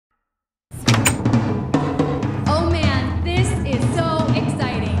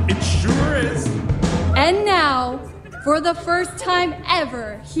And now, for the first time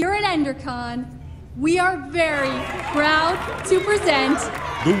ever here at EnderCon, we are very proud to present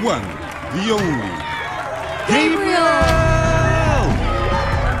the one, the only, Gabriel!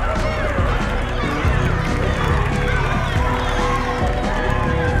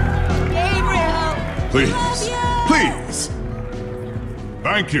 Please, please.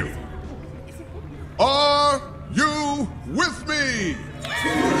 Thank you. Are you with me?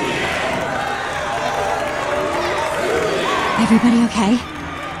 Everybody okay?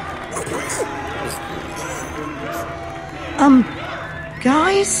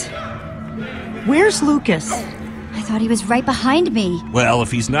 Guys? Where's Lucas? I thought he was right behind me. Well,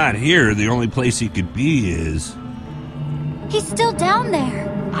 if he's not here, the only place he could be is... He's still down there.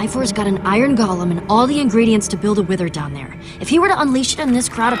 Ivor's got an iron golem and all the ingredients to build a wither down there. If he were to unleash it on this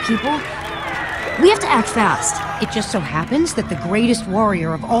crowd of people, we have to act fast. It just so happens that the greatest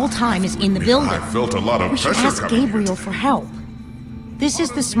warrior of all time is in the building. I felt a lot of We should pressure ask coming Gabriel for help. This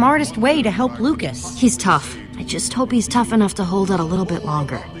is the smartest way to help Lucas. He's tough. I just hope he's tough enough to hold out a little bit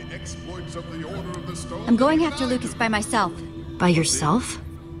longer. I'm going after Lucas by myself. By yourself?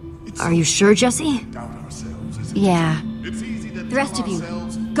 Are you sure, Jesse? Yeah. The rest of you,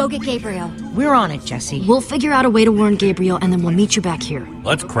 go get Gabriel. We're on it, Jesse. We'll figure out a way to warn Gabriel, and then we'll meet you back here.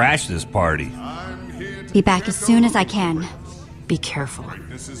 Let's crash this party. Be back as soon as I can. Be careful.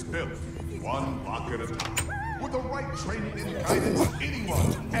 This is built one block at a time. With the right training and guidance,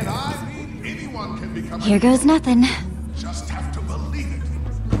 anyone, and I mean anyone, can become. Here goes nothing. Just have to believe it.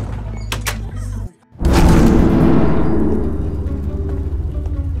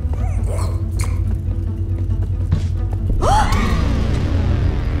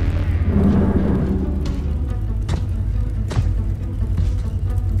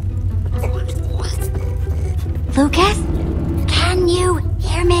 Lucas? Can you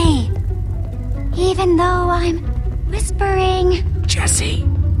hear me? Even though I'm whispering. Jesse,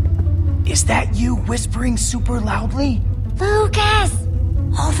 is that you whispering super loudly? Lucas!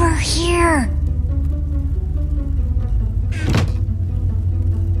 Over here!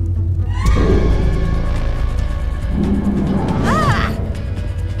 Ah!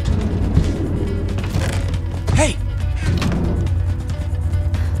 Hey!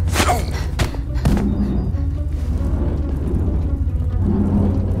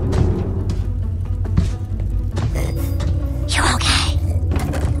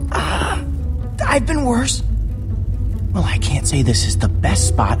 I've been worse. Well, I can't say this is the best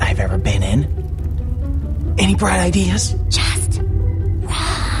spot I've ever been in. Any bright ideas? Just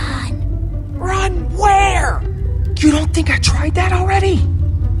run. Run where? You don't think I tried that already?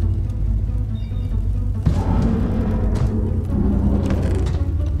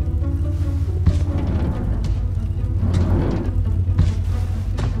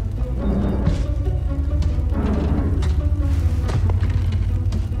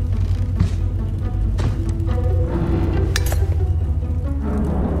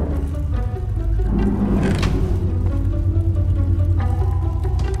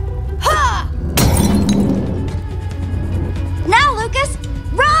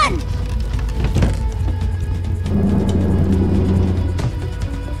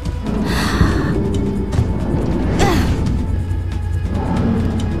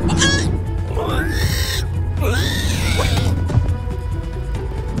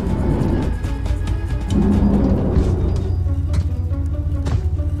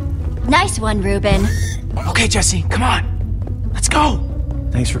 Nice one, Ruben. Okay, Jesse, come on. Let's go.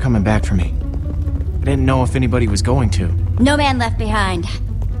 Thanks for coming back for me. I didn't know if anybody was going to. No man left behind.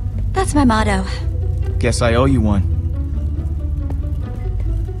 That's my motto. Guess I owe you one.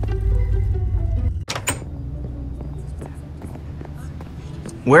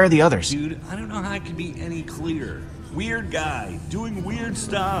 Where are the others? Dude, I don't know how I could be any clearer. Weird guy, doing weird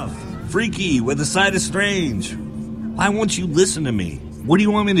stuff. Freaky, with a side of strange. Why won't you listen to me? What do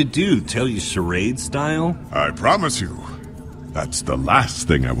you want me to do? Tell you charade style? I promise you, that's the last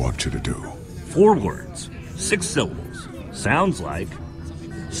thing I want you to do. 4 words, 6 syllables. Sounds like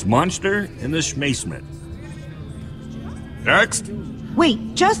Smonster in the Schmasement. Next.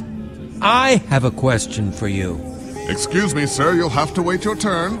 Wait, just... I have a question for you. Excuse me, sir, you'll have to wait your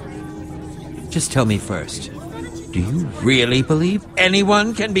turn. Just tell me first. Do you really believe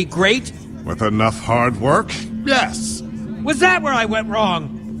anyone can be great? With enough hard work, yes. Was that where I went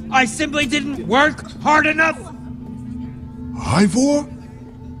wrong? I simply didn't work hard enough? Ivor?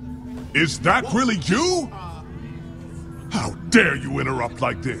 Is that really you? How dare you interrupt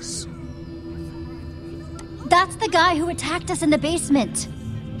like this? That's the guy who attacked us in the basement.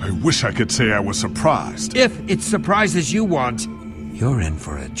 I wish I could say I was surprised. If it surprises you want, you're in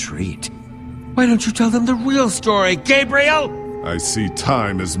for a treat. Why don't you tell them the real story, Gabriel? I see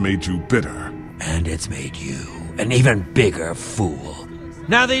time has made you bitter. And it's made you an even bigger fool.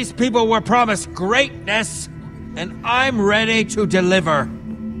 Now these people were promised greatness, and I'm ready to deliver.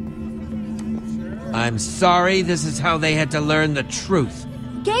 I'm sorry this is how they had to learn the truth.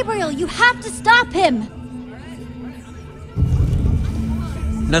 Gabriel, you have to stop him!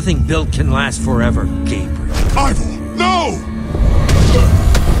 Nothing built can last forever, Gabriel. Ivor, no!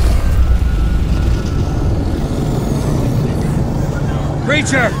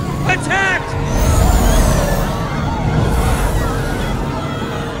 Creature, attack!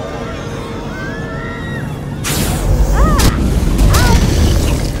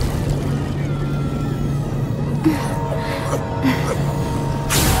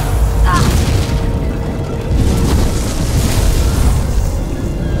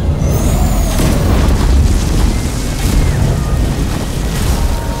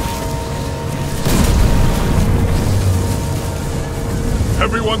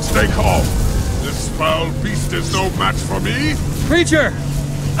 Everyone stay calm. This foul beast is no match for me. Creature,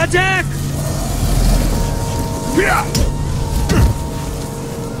 attack! Yeah!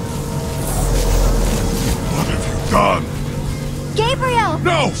 What have you done? Gabriel!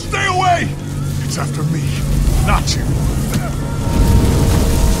 No, stay away! It's after me, not you.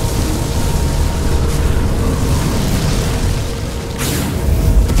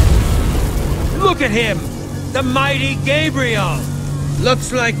 Look at him! The mighty Gabriel!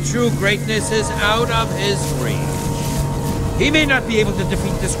 Looks like true greatness is out of his reach. He may not be able to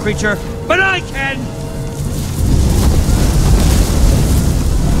defeat this creature, but I can!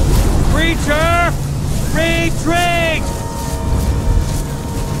 Creature, retreat!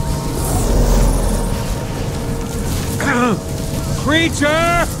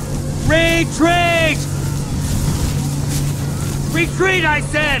 Creature, retreat! Retreat, I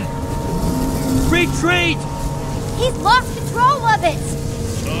said! Retreat! He's lost control of it!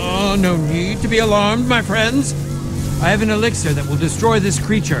 Oh, no need to be alarmed, my friends. I have an elixir that will destroy this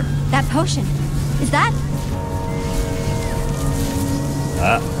creature. That potion. Is that?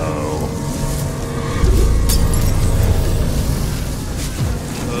 Uh-oh.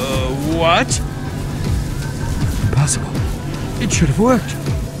 What? Impossible. It should have worked.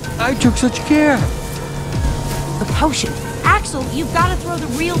 I took such care. The potion. Axel, you've got to throw the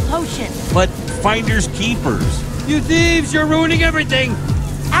real potion. But finders keepers. You thieves, you're ruining everything.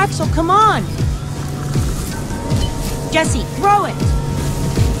 Axel, come on! Jesse, throw it!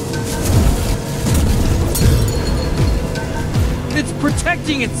 It's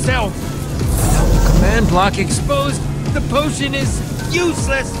protecting itself. Without the command block exposed, the potion is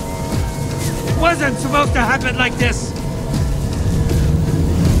useless. It wasn't supposed to happen like this.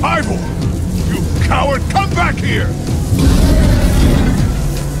 Ivor! You coward, come back here!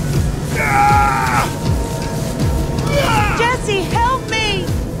 Ah! Jesse, help me!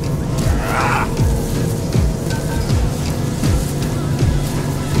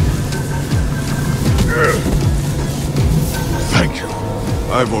 Thank you.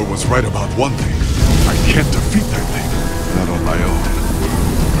 Ivor was right about one thing. I can't defeat that thing. Not on my own.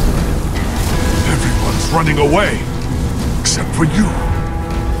 Everyone's running away. Except for you.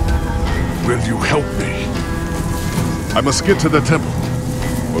 Will you help me? I must get to the temple.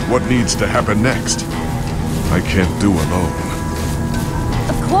 But what needs to happen next? I can't do alone.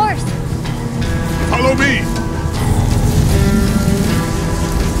 Of course! Follow me!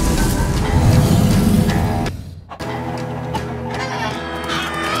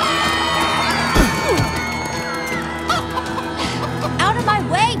 Out of my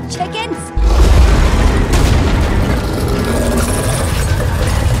way, chickens!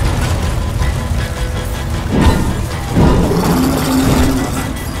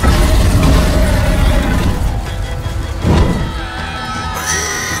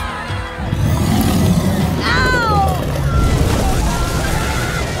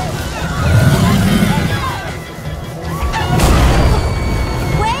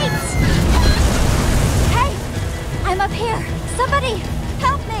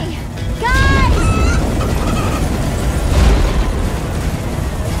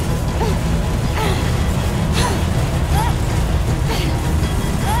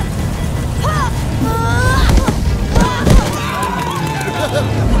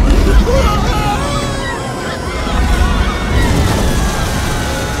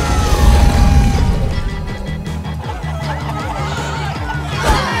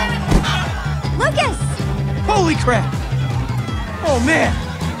 Holy crap! Oh man!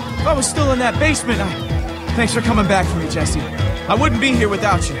 If I was still in that basement, Thanks for coming back for me, Jesse. I wouldn't be here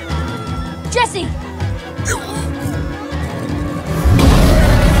without you. Jesse!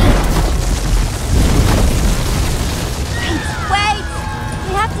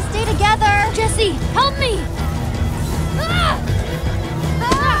 Stay together! Jesse, help me!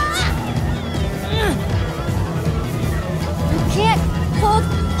 You can't hold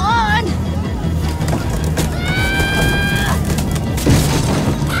on!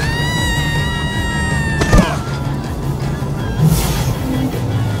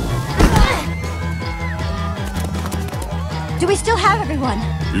 Do we still have everyone?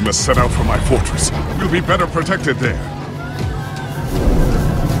 We must set out for my fortress. We'll be better protected there.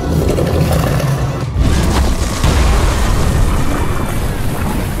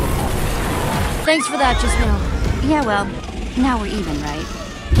 Thanks for that just now. Yeah, well, now we're even, right?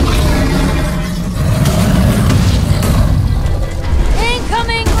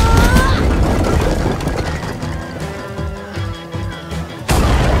 Incoming!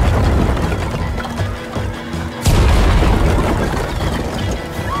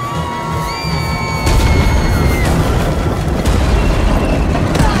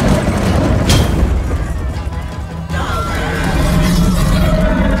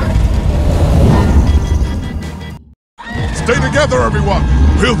 Stay together, everyone!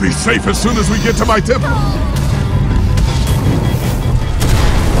 We'll be safe as soon as we get to my temple!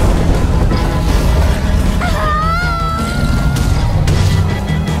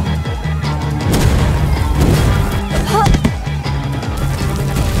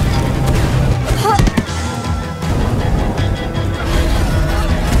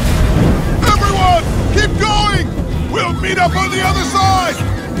 Everyone! Keep going! We'll meet up on the other side!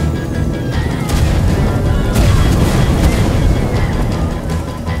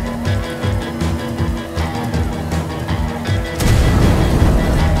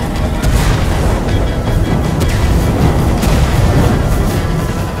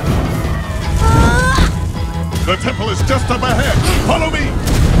 The temple is just up ahead! Follow me!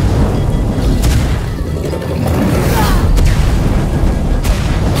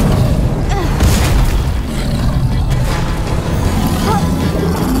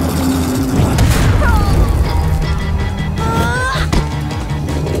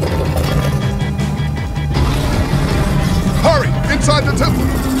 Hurry! Inside the temple!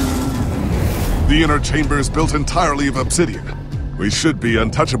 The inner chamber is built entirely of obsidian. We should be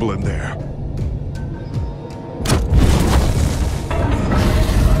untouchable in there.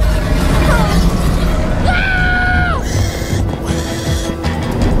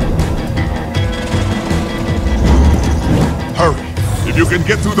 If you can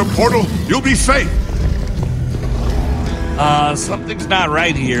get through the portal, you'll be safe! Something's not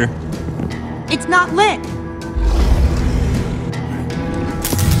right here. It's not lit.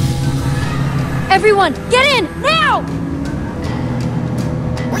 Everyone, get in, now!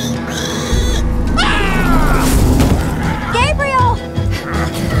 Gabriel!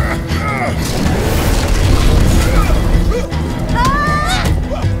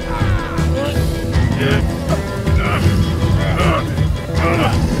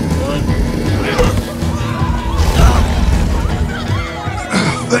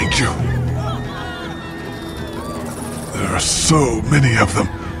 Thank you. There are so many of them.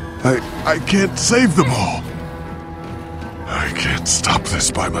 I can't save them all. I can't stop this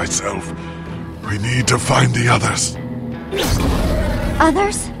by myself. We need to find the others.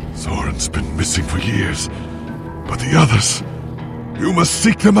 Others? Soren's been missing for years. But the others, you must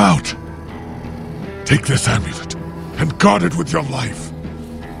seek them out. Take this amulet and guard it with your life.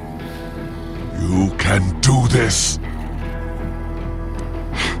 You can do this.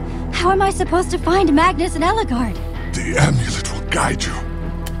 How am I supposed to find Magnus and Eligard? The amulet will guide you.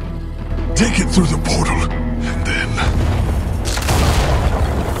 Take it through the portal, and then...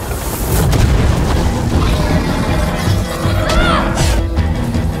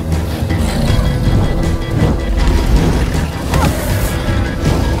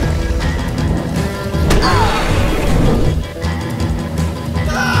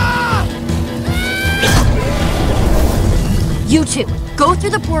 You two, go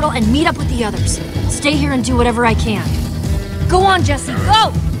through the portal and meet up with the others. I'll stay here and do whatever I can. Go on, Jesse,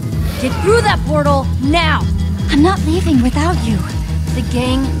 go! Get through that portal, now! I'm not leaving without you. The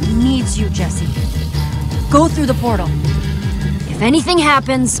gang needs you, Jesse. Go through the portal. If anything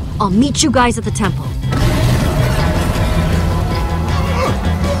happens, I'll meet you guys at the temple.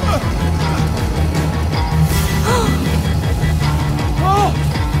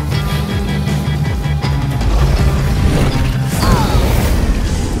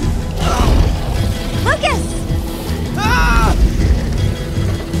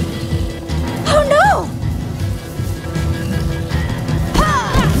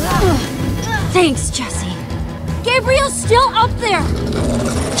 Thanks, Jesse. Gabriel's still up there!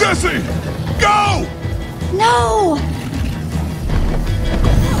 Jesse! Go! No!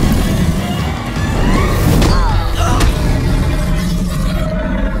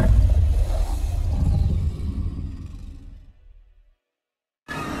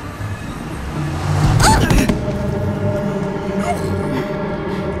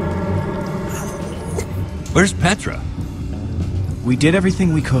 Petra? We did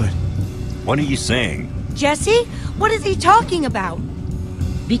everything we could. What are you saying? Jesse? What is he talking about?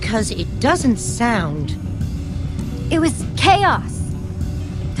 Because it doesn't sound... It was chaos.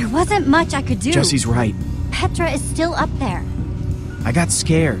 There wasn't much I could do. Jesse's right. Petra is still up there. I got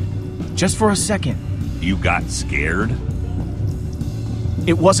scared. Just for a second. You got scared?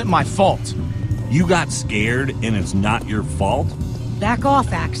 It wasn't my fault. You got scared and it's not your fault? Back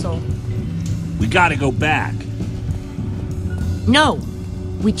off, Axel. We gotta go back. No.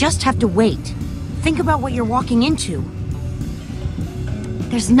 We just have to wait. Think about what you're walking into.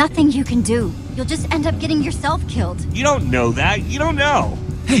 There's nothing you can do. You'll just end up getting yourself killed. You don't know that. You don't know.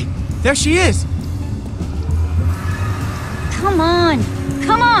 Hey, there she is! Come on!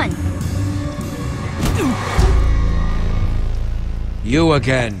 Come on! You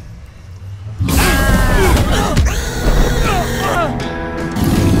again.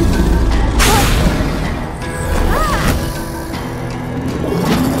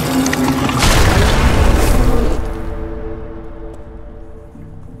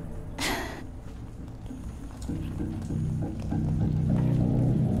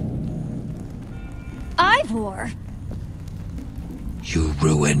 Ivor! You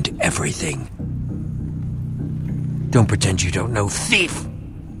ruined everything. Don't pretend you don't know, thief!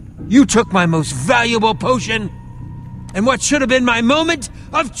 You took my most valuable potion, and what should have been my moment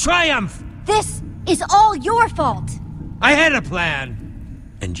of triumph! This is all your fault! I had a plan,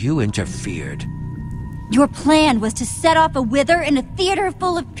 and you interfered. Your plan was to set off a wither in a theater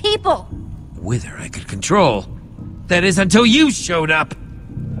full of people! Wither I could control. That is, until you showed up.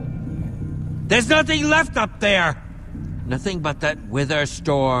 There's nothing left up there! Nothing but that wither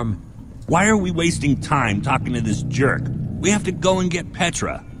storm. Why are we wasting time talking to this jerk? We have to go and get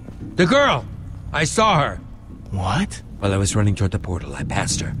Petra. The girl! I saw her. What? While I was running toward the portal, I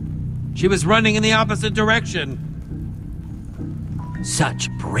passed her. She was running in the opposite direction. Such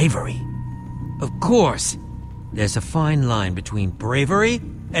bravery. Of course. There's a fine line between bravery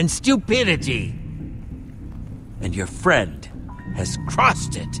and stupidity. And your friend has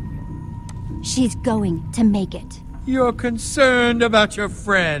crossed it. She's going to make it. You're concerned about your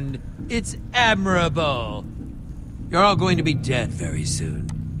friend. It's admirable. You're all going to be dead very soon.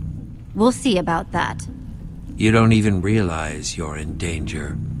 We'll see about that. You don't even realize you're in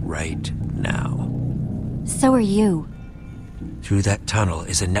danger right now. So are you. Through that tunnel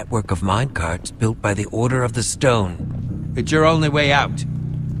is a network of minecarts built by the Order of the Stone. It's your only way out.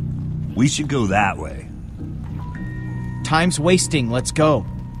 We should go that way. Time's wasting, let's go.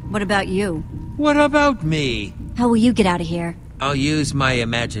 What about you? What about me? How will you get out of here? I'll use my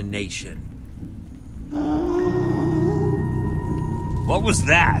imagination. What was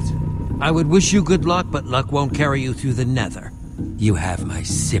that? I would wish you good luck, but luck won't carry you through the nether. You have my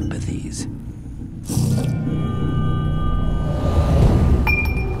sympathies.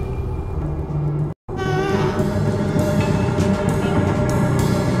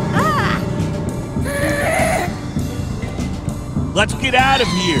 Let's get out of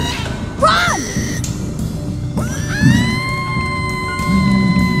here! Run!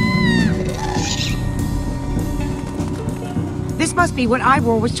 This must be what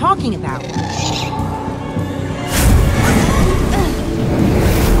Ivor was talking about.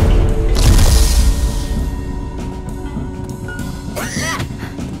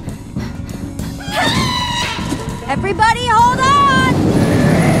 Everybody hold on!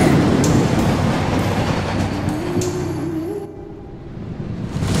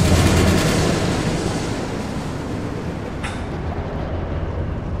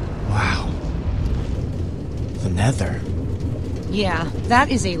 Wow. The nether. Yeah, that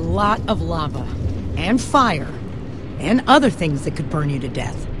is a lot of lava. And fire. And other things that could burn you to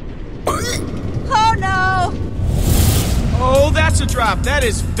death. Oh no! Oh, that's a drop. That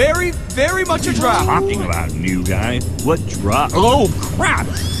is very, very much a drop. Talking about, new guy. What drop? Oh, crap!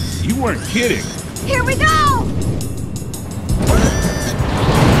 You weren't kidding. Here we go!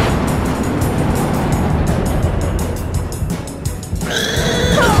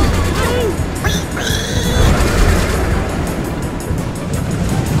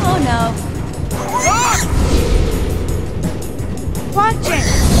 Oh no. Watch it!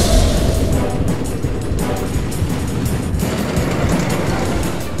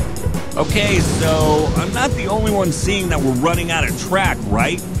 Okay, so I'm not the only one seeing that we're running out of track,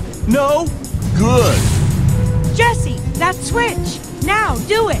 right? No? Good. Jesse, that switch! Now,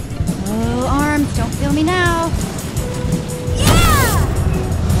 do it! Oh, arms, don't feel me now. Yeah!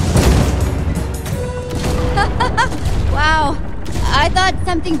 Wow. I thought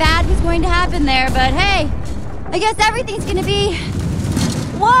something bad was going to happen there, but hey, I guess everything's gonna be...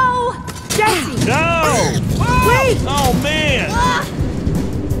 Whoa! Jesse! No! Whoa! Wait! Oh, man!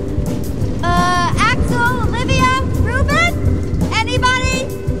 Axel, Olivia, Ruben? Anybody?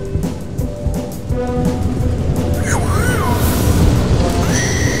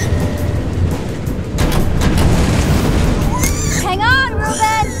 Hang on,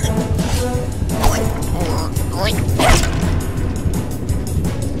 Ruben!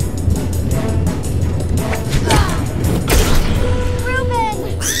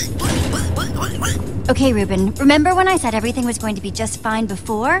 Okay, Ruben, remember when I said everything was going to be just fine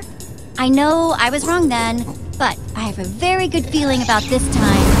before? I know I was wrong then, but I have a very good feeling about this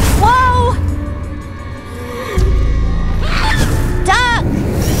time. Whoa! Duck!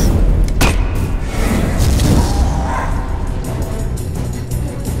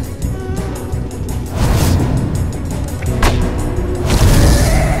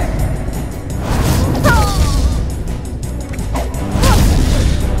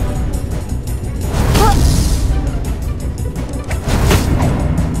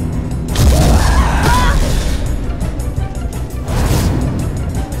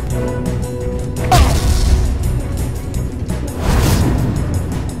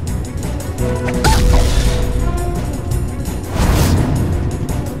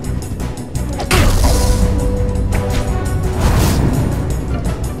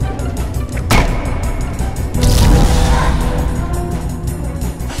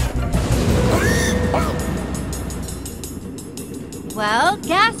 Well,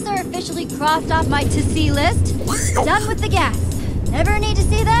 gas are officially crossed off my to-see list. Done with the gas. Never need to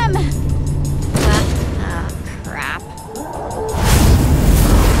see them. Crap.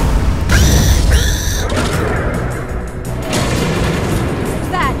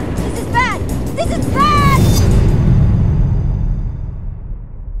 Bad. This is bad. This is bad!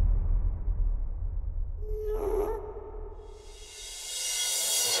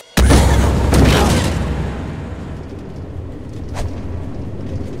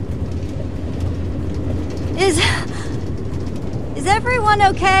 Is everyone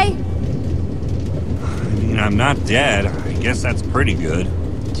okay? I mean, I'm not dead. I guess that's pretty good.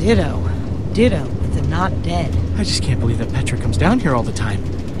 Ditto. Ditto with the not dead. I just can't believe that Petra comes down here all the time.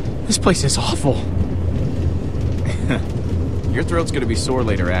 This place is awful. Your throat's gonna be sore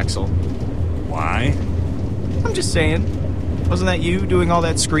later, Axel. Why? I'm just saying. Wasn't that you doing all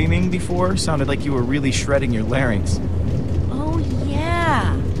that screaming before? Sounded like you were really shredding your larynx. Oh,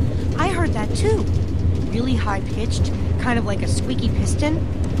 yeah. I heard that too. Really high-pitched, kind of like a squeaky piston.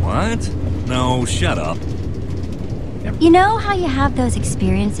 What? No, shut up. You know how you have those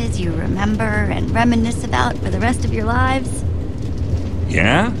experiences you remember and reminisce about for the rest of your lives?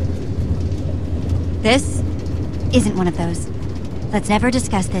 Yeah? This isn't one of those. Let's never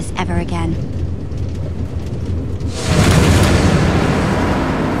discuss this ever again.